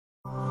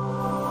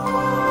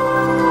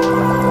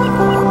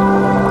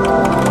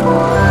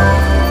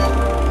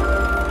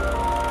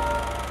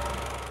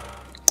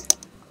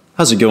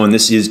How's it going?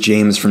 This is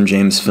James from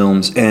James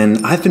Films,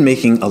 and I've been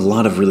making a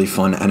lot of really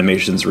fun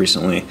animations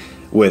recently.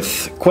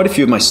 With quite a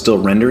few of my still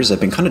renders,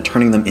 I've been kind of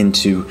turning them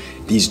into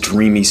these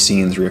dreamy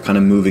scenes where you're kind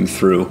of moving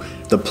through.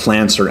 The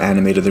plants are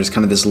animated, there's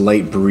kind of this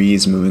light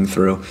breeze moving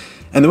through.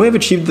 And the way I've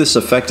achieved this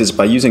effect is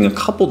by using a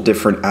couple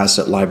different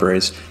asset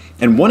libraries.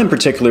 And one in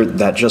particular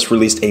that just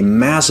released a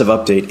massive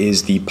update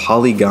is the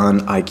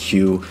Polygon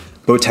IQ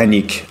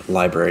Botaniq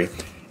library.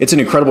 It's an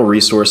incredible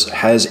resource,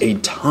 has a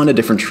ton of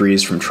different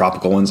trees from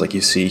tropical ones like you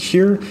see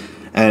here.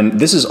 And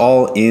this is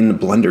all in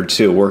Blender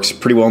too. It works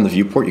pretty well in the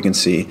viewport, you can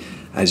see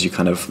as you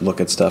kind of look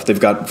at stuff. They've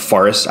got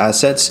forest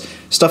assets,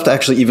 stuff to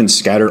actually even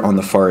scatter on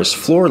the forest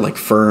floor, like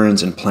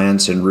ferns and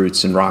plants and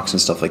roots and rocks and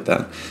stuff like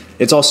that.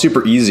 It's all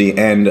super easy,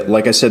 and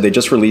like I said, they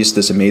just released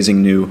this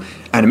amazing new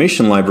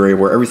animation library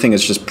where everything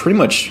is just pretty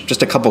much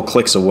just a couple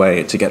clicks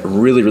away to get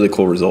really, really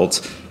cool results.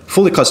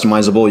 Fully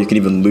customizable, you can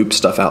even loop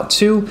stuff out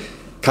too,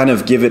 kind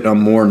of give it a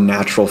more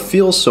natural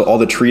feel so all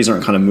the trees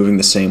aren't kind of moving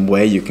the same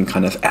way. You can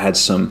kind of add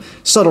some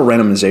subtle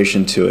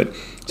randomization to it.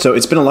 So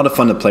it's been a lot of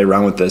fun to play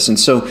around with this. And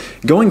so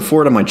going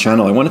forward on my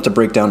channel, I wanted to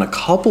break down a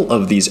couple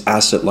of these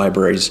asset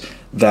libraries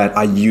that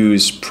I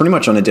use pretty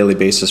much on a daily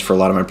basis for a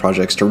lot of my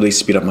projects to really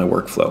speed up my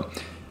workflow.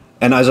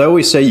 And as I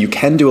always say, you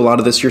can do a lot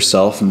of this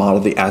yourself, model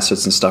the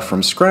assets and stuff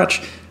from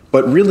scratch,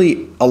 but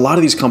really a lot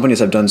of these companies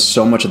have done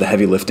so much of the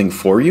heavy lifting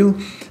for you.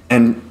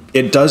 And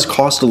it does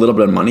cost a little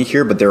bit of money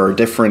here, but there are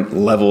different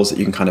levels that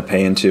you can kind of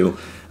pay into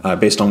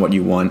based on what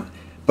you want.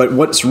 But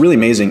what's really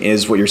amazing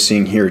is what you're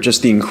seeing here,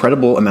 just the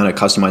incredible amount of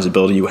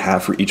customizability you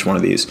have for each one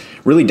of these,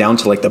 really down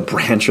to like the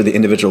branch or the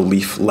individual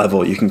leaf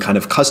level. You can kind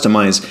of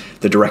customize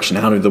the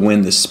directionality of the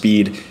wind, the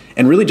speed,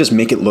 and really just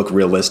make it look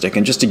realistic.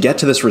 And just to get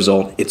to this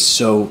result, it's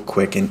so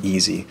quick and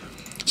easy.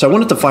 So I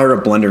wanted to fire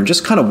up Blender and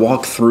just kind of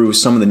walk through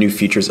some of the new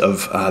features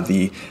of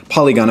the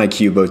Polygon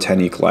IQ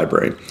Botaniq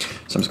library.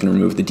 So I'm just going to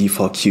remove the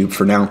default cube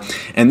for now.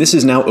 And this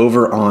is now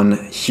over on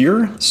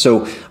here.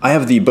 So I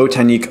have the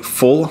Botaniq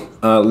full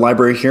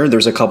library here.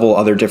 There's a couple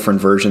other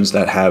different versions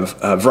that have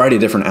a variety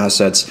of different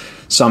assets.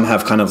 Some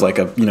have kind of like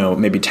a,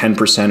 maybe 10%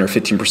 or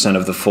 15%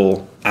 of the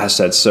full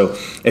assets. So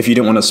if you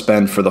didn't want to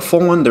spend for the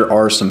full one, there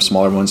are some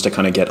smaller ones to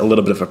kind of get a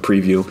little bit of a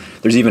preview.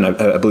 There's even,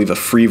 I believe, a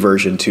free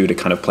version too to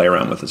kind of play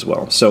around with as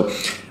well. So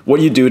what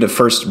you do to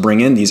first bring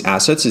in these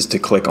assets is to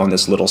click on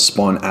this little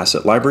spawn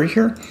asset library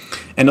here.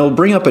 And it'll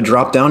bring up a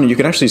drop down, and you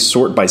can actually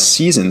sort by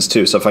seasons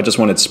too. So if I just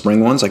wanted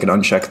spring ones, I could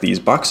uncheck these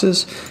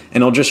boxes and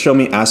it'll just show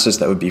me assets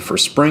that would be for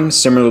spring.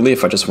 Similarly,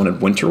 if I just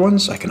wanted winter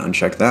ones, I can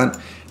uncheck that.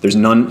 There's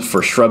none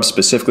for shrubs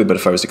specifically, but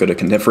if I was to go to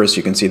coniferous,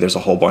 you can see there's a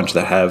whole bunch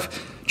that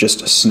have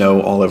just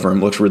snow all over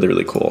them. It looks really,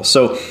 really cool.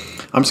 So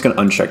I'm just gonna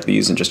uncheck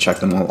these and just check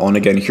them all on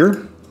again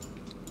here.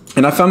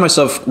 And I found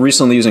myself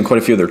recently using quite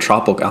a few of their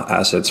tropical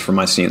assets for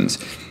my scenes.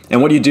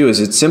 And what you do is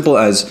it's simple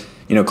as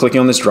clicking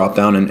on this drop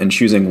down and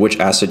choosing which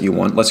asset you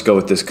want. Let's go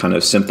with this kind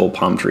of simple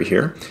palm tree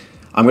here.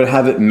 I'm gonna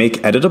have it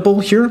make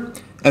editable here,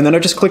 and then I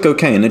just click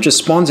OK, and it just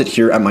spawns it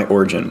here at my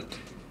origin.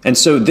 And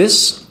so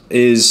this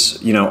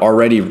is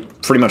already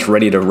pretty much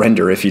ready to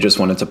render if you just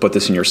wanted to put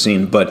this in your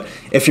scene. But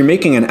if you're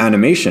making an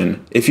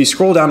animation, if you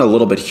scroll down a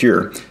little bit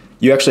here,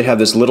 you actually have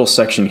this little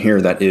section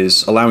here that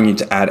is allowing you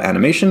to add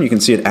animation. You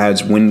can see it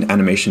adds wind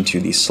animation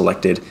to the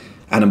selected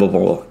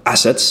animable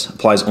assets,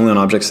 applies only on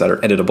objects that are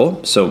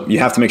editable. So you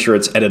have to make sure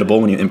it's editable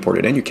when you import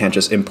it in. You can't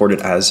just import it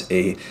as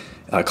a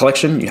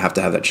collection. You have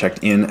to have that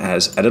checked in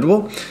as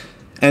editable.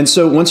 And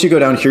so once you go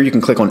down here, you can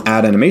click on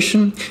Add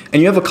Animation,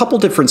 and you have a couple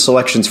different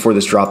selections for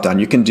this dropdown.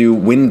 You can do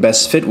Wind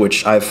Best Fit,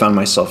 which I've found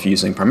myself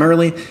using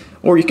primarily,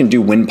 or you can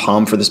do Wind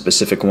Palm for the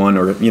specific one,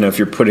 or if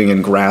you're putting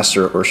in grass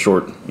or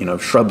short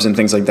shrubs and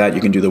things like that,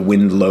 you can do the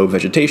Wind Low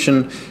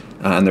Vegetation,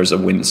 and there's a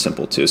Wind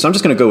Simple too. So I'm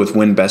just going to go with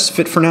Wind Best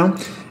Fit for now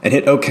and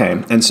hit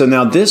OK. And so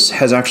now this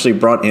has actually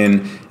brought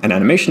in an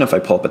animation. If I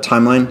pull up a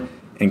timeline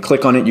and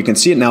click on it, you can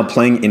see it now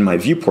playing in my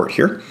viewport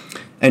here.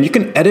 And you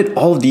can edit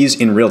all of these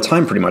in real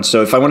time pretty much.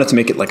 So if I wanted to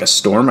make it like a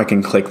storm, I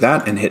can click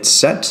that and hit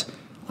set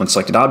on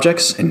selected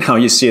objects. And now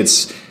you see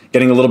it's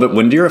getting a little bit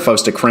windier. If I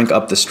was to crank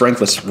up the strength,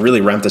 let's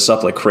really ramp this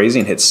up like crazy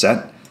and hit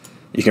set.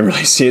 You can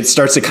really see it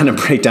starts to kind of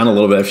break down a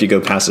little bit if you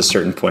go past a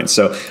certain point.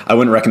 So I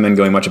wouldn't recommend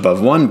going much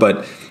above 1,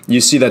 but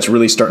you see that's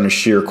really starting to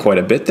shear quite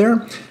a bit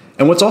there.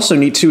 And what's also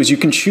neat too is you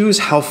can choose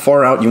how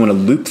far out you want to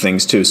loop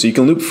things too. So you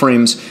can loop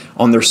frames.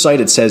 On their site,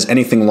 it says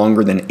anything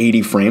longer than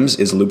 80 frames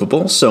is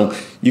loopable. So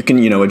you can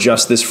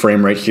adjust this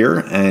frame right here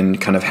and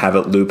kind of have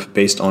it loop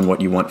based on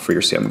what you want for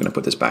your scene. I'm going to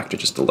put this back to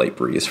just a light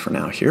breeze for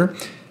now here.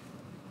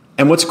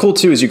 And what's cool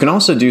too is you can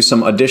also do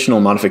some additional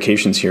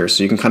modifications here.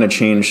 So you can kind of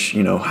change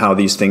how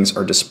these things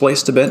are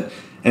displaced a bit.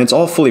 And it's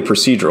all fully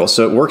procedural.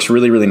 So it works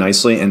really, really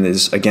nicely and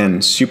is,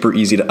 again, super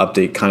easy to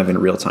update kind of in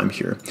real time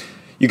here.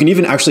 You can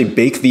even actually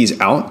bake these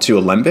out to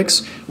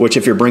Alembics, which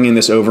if you're bringing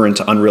this over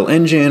into Unreal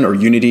Engine or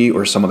Unity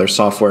or some other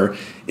software,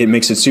 it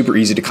makes it super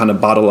easy to kind of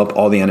bottle up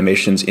all the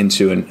animations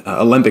into an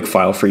Alembic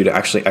file for you to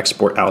actually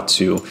export out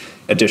to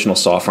additional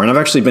software. And I've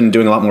actually been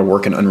doing a lot more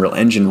work in Unreal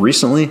Engine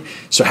recently,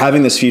 so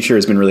having this feature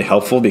has been really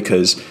helpful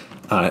because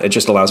it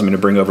just allows me to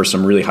bring over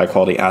some really high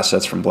quality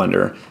assets from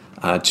Blender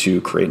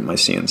to create my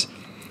scenes.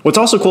 What's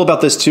also cool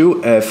about this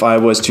too, if I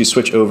was to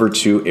switch over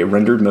to a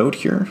rendered mode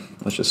here,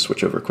 let's just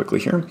switch over quickly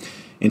here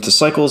into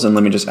cycles, and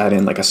let me just add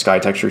in like a sky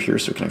texture here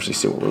so we can actually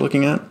see what we're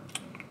looking at.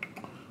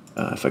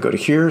 If I go to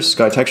here,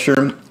 sky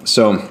texture,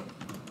 so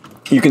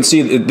you can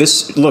see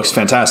this looks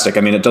fantastic.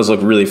 I mean, it does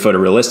look really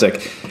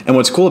photorealistic. And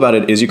what's cool about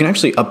it is you can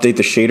actually update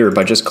the shader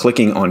by just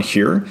clicking on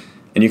here,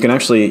 and you can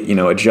actually, you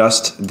know,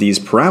 adjust these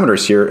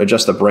parameters here,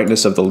 adjust the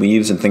brightness of the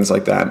leaves and things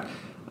like that.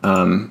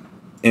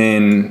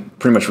 In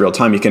pretty much real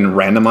time. You can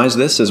randomize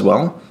this as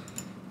well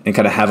and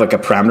kind of have like a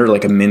parameter,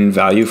 like a min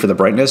value for the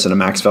brightness and a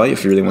max value.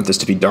 If you really want this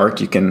to be dark,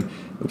 you can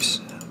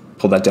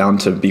pull that down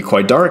to be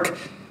quite dark,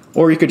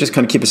 or you could just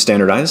kind of keep it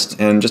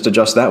standardized and just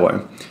adjust that way.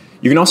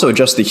 You can also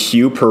adjust the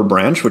hue per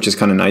branch, which is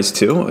kind of nice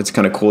too. It's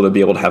kind of cool to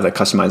be able to have that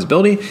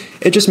customizability.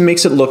 It just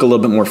makes it look a little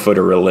bit more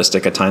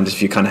photorealistic at times if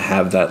you kind of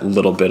have that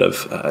little bit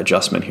of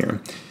adjustment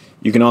here.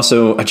 You can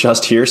also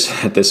adjust here so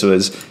that this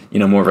was, you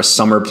know, more of a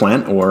summer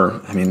plant,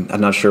 or, I mean, I'm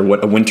not sure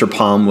what a winter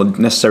palm would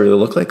necessarily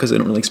look like because they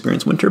don't really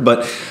experience winter,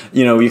 but,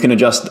 you know, you can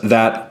adjust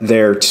that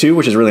there too,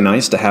 which is really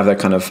nice to have that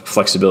kind of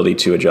flexibility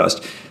to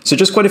adjust. So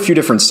just quite a few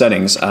different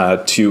settings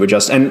to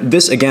adjust. And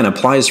this, again,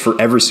 applies for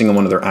every single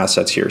one of their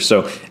assets here.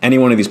 So any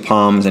one of these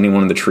palms, any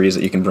one of the trees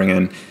that you can bring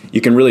in,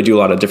 you can really do a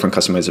lot of different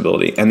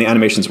customizability, and the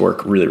animations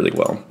work really, really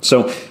well.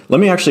 So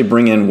let me actually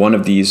bring in one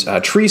of these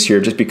trees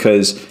here just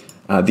because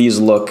these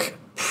look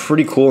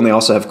pretty cool, and they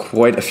also have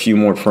quite a few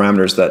more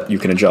parameters that you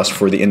can adjust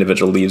for the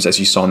individual leaves, as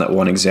you saw in that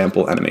one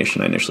example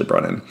animation I initially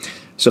brought in.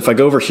 So if I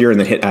go over here and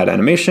then hit add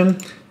animation,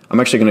 I'm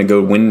actually going to go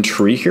wind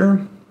tree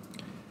here.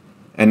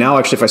 And now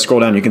actually if I scroll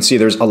down, you can see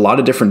there's a lot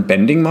of different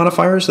bending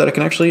modifiers that I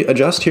can actually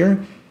adjust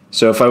here.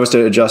 So if I was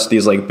to adjust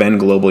these like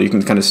bend global, you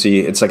can kind of see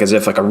it's like as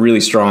if like a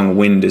really strong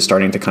wind is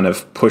starting to kind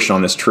of push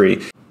on this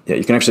tree. Yeah,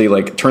 you can actually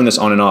like turn this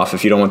on and off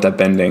if you don't want that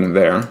bending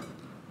there.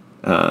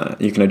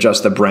 You can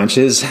adjust the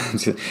branches.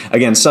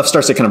 Again, stuff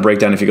starts to kind of break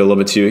down if you go a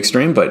little bit too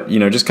extreme, but you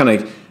know, just kind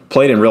of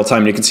play it in real time.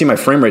 And you can see my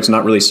frame rate's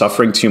not really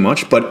suffering too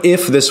much, but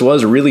if this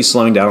was really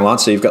slowing down a lot,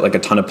 so you've got like a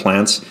ton of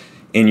plants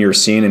in your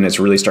scene and it's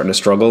really starting to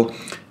struggle,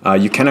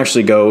 you can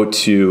actually go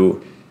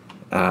to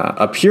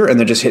up here and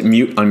then just hit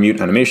mute, unmute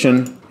animation,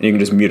 and you can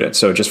just mute it.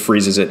 So it just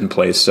freezes it in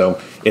place. So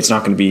it's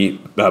not going to be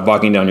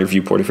bogging down your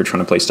viewport if you're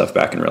trying to play stuff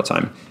back in real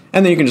time.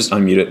 And then you can just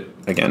unmute it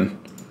again.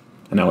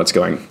 And now it's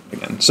going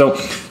again. So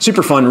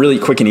super fun, really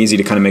quick and easy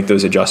to kind of make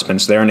those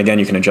adjustments there. And again,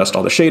 you can adjust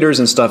all the shaders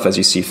and stuff as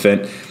you see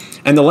fit.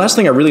 And the last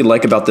thing I really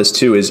like about this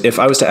too is if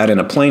I was to add in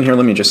a plane here,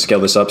 let me just scale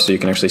this up so you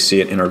can actually see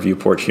it in our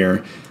viewport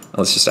here.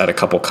 Let's just add a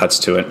couple cuts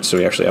to it so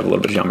we actually have a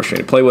little bit of geometry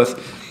to play with.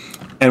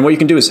 And what you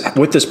can do is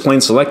with this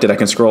plane selected, I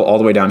can scroll all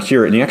the way down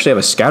here and you actually have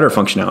a scatter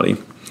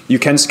functionality. You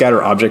can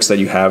scatter objects that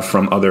you have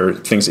from other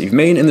things that you've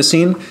made in the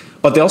scene,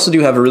 but they also do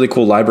have a really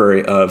cool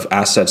library of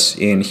assets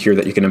in here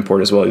that you can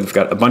import as well. You've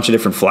got a bunch of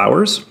different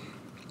flowers,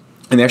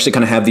 and they actually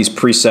kind of have these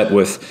preset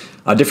with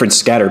different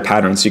scattered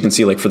patterns. So you can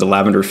see like for the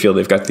lavender field,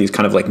 they've got these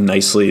kind of like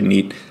nicely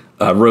neat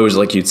rows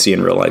like you'd see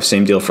in real life.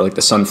 Same deal for like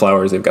the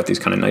sunflowers. They've got these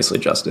kind of nicely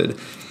adjusted.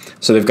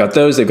 So they've got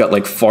those. They've got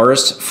like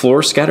forest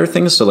floor scatter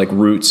things, so like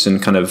roots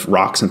and kind of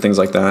rocks and things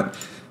like that.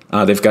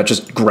 They've got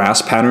just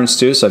grass patterns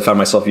too. So I found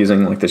myself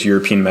using like this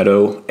European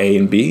meadow A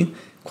and B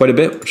quite a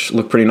bit, which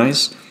look pretty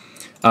nice.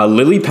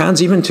 Lily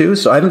pads even too.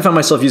 So I haven't found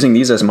myself using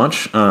these as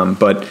much,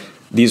 but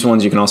these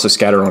ones you can also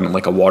scatter on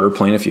like a water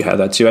plane if you have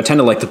that too. I tend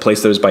to like to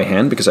place those by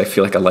hand because I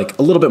feel like I like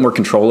a little bit more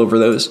control over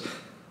those.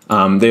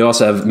 They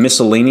also have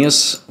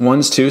miscellaneous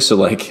ones too. So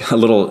like a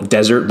little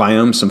desert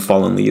biome, some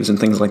fallen leaves and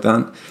things like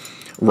that.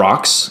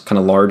 Rocks, kind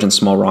of large and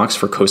small rocks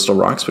for coastal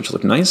rocks, which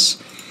look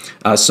nice.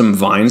 Some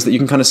vines that you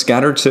can kind of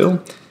scatter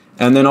too.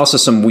 And then also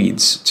some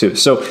weeds too.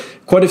 So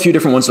quite a few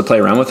different ones to play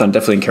around with. I'd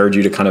definitely encourage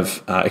you to kind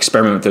of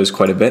experiment with those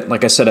quite a bit.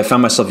 Like I said, I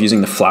found myself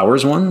using the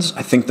flowers ones,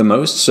 I think the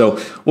most. So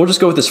we'll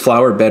just go with this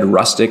flower bed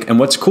rustic. And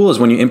what's cool is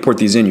when you import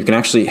these in, you can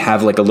actually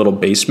have like a little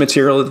base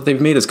material that they've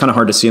made. It's kind of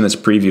hard to see in this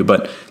preview,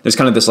 but there's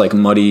kind of this like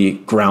muddy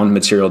ground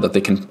material that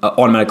they can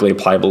automatically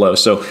apply below.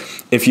 So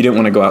if you didn't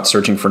want to go out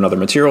searching for another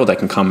material, that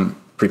can come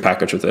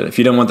prepackaged with it. If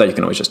you don't want that, you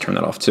can always just turn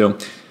that off too.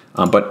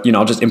 But you know,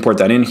 I'll just import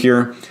that in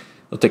here.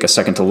 It'll take a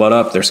second to load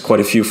up. There's quite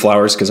a few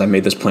flowers because I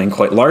made this plane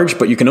quite large,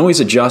 but you can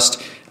always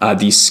adjust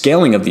the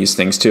scaling of these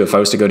things too. If I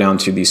was to go down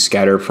to these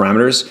scatter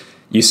parameters,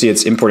 you see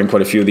it's importing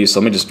quite a few of these.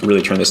 So let me just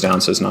really turn this down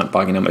so it's not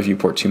bogging down my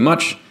viewport too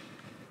much.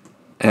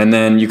 And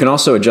then you can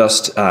also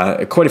adjust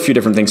quite a few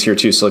different things here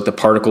too. So like the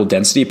particle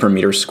density per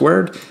meter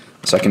squared.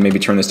 So I can maybe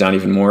turn this down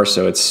even more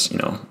so it's, you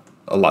know,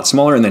 a lot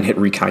smaller, and then hit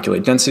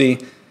recalculate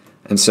density.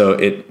 And so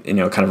it, you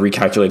know, kind of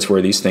recalculates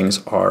where these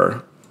things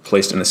are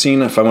placed in the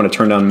scene. If I want to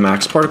turn down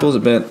max particles a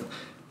bit,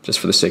 just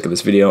for the sake of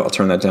this video, I'll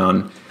turn that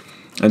down.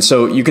 And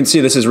so you can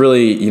see this is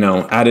really, you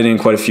know, added in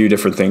quite a few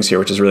different things here,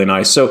 which is really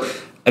nice. So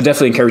I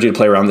definitely encourage you to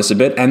play around this a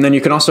bit. And then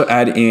you can also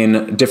add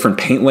in different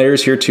paint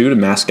layers here too to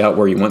mask out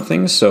where you want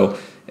things. So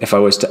if I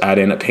was to add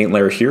in a paint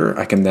layer here,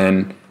 I can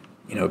then,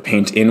 you know,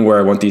 paint in where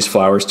I want these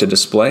flowers to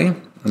display.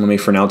 And let me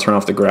for now turn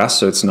off the grass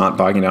so it's not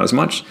bogging down as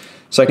much.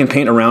 So I can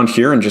paint around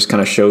here and just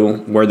kind of show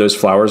where those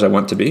flowers I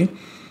want to be.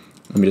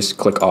 Let me just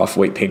click off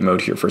weight paint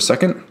mode here for a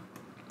second.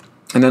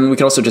 And then we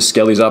can also just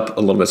scale these up a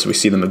little bit so we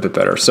see them a bit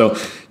better. So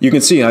you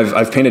can see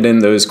I've painted in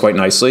those quite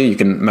nicely. You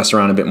can mess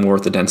around a bit more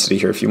with the density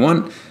here if you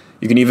want.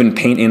 You can even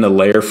paint in a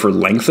layer for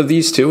length of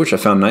these too, which I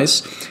found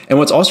nice. And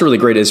what's also really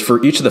great is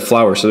for each of the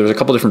flowers, so there's a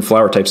couple different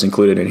flower types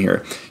included in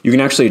here, you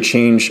can actually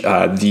change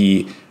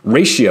the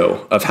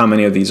ratio of how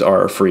many of these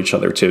are for each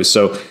other too.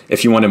 So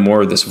if you wanted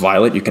more of this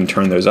violet, you can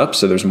turn those up.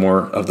 So there's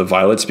more of the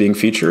violets being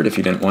featured. If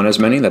you didn't want as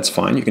many, that's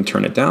fine. You can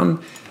turn it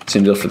down.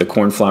 Same deal for the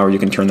cornflower, you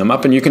can turn them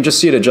up, and you can just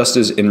see it adjust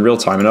in real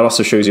time. And it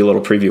also shows you a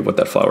little preview of what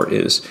that flower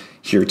is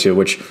here too,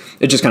 which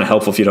is just kind of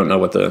helpful if you don't know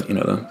what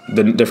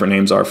the different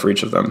names are for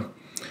each of them.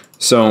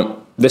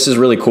 So this is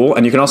really cool,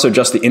 and you can also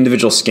adjust the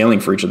individual scaling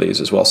for each of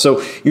these as well.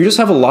 So you just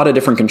have a lot of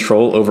different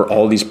control over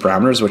all these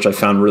parameters, which I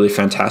found really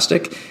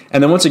fantastic.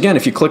 And then once again,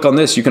 if you click on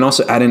this, you can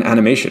also add in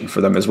animation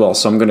for them as well.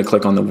 So I'm going to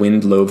click on the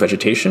wind, low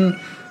vegetation.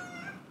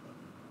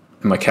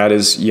 And my cat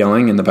is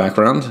yelling in the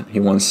background. He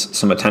wants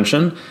some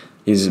attention.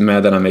 He's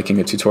mad that I'm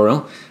making a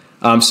tutorial.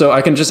 So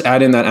I can just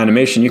add in that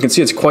animation. You can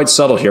see it's quite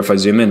subtle here if I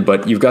zoom in,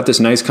 but you've got this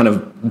nice kind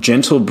of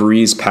gentle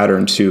breeze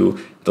pattern to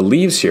the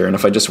leaves here. And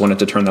if I just wanted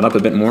to turn that up a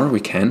bit more,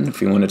 we can.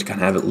 If we wanted to kind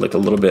of have it like a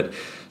little bit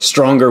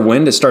stronger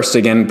wind, it starts to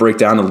again break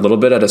down a little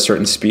bit at a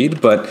certain speed,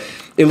 but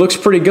it looks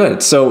pretty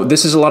good. So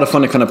this is a lot of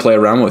fun to kind of play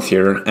around with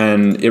here.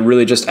 And it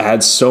really just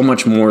adds so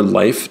much more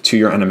life to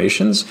your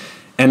animations.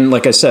 And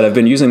like I said, I've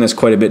been using this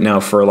quite a bit now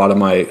for a lot of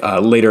my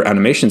later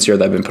animations here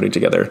that I've been putting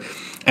together.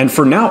 And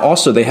for now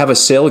also, they have a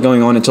sale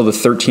going on until the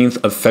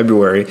 13th of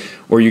February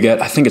where you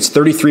get, I think it's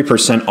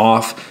 33%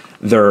 off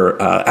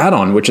their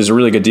add-on, which is a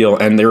really good deal.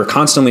 And they were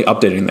constantly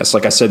updating this.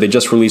 Like I said, they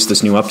just released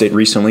this new update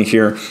recently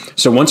here.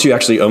 So once you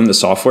actually own the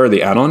software,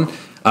 the add-on,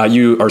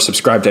 you are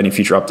subscribed to any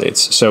future updates.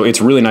 So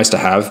it's really nice to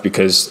have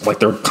because like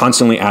they're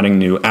constantly adding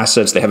new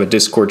assets. They have a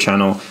Discord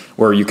channel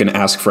where you can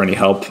ask for any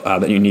help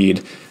that you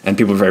need, and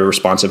people are very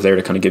responsive there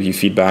to kind of give you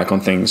feedback on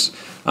things.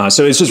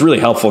 So it's just really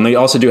helpful. And they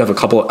also do have a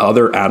couple of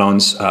other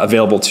add-ons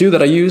available too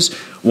that I use.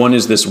 One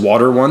is this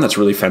water one that's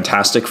really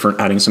fantastic for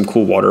adding some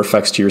cool water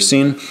effects to your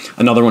scene.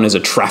 Another one is a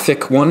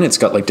traffic one. It's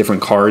got like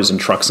different cars and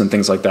trucks and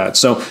things like that.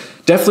 So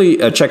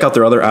definitely check out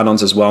their other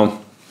add-ons as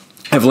well.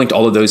 I've linked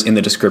all of those in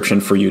the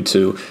description for you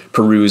to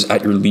peruse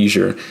at your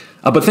leisure.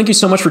 But thank you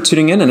so much for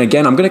tuning in. And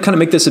again, I'm going to kind of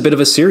make this a bit of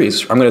a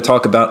series. I'm going to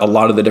talk about a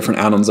lot of the different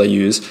add-ons I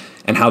use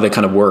and how they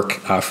kind of work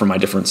for my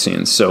different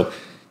scenes. So,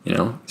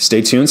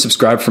 stay tuned,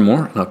 subscribe for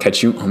more, and I'll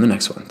catch you on the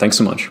next one. Thanks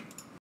so much.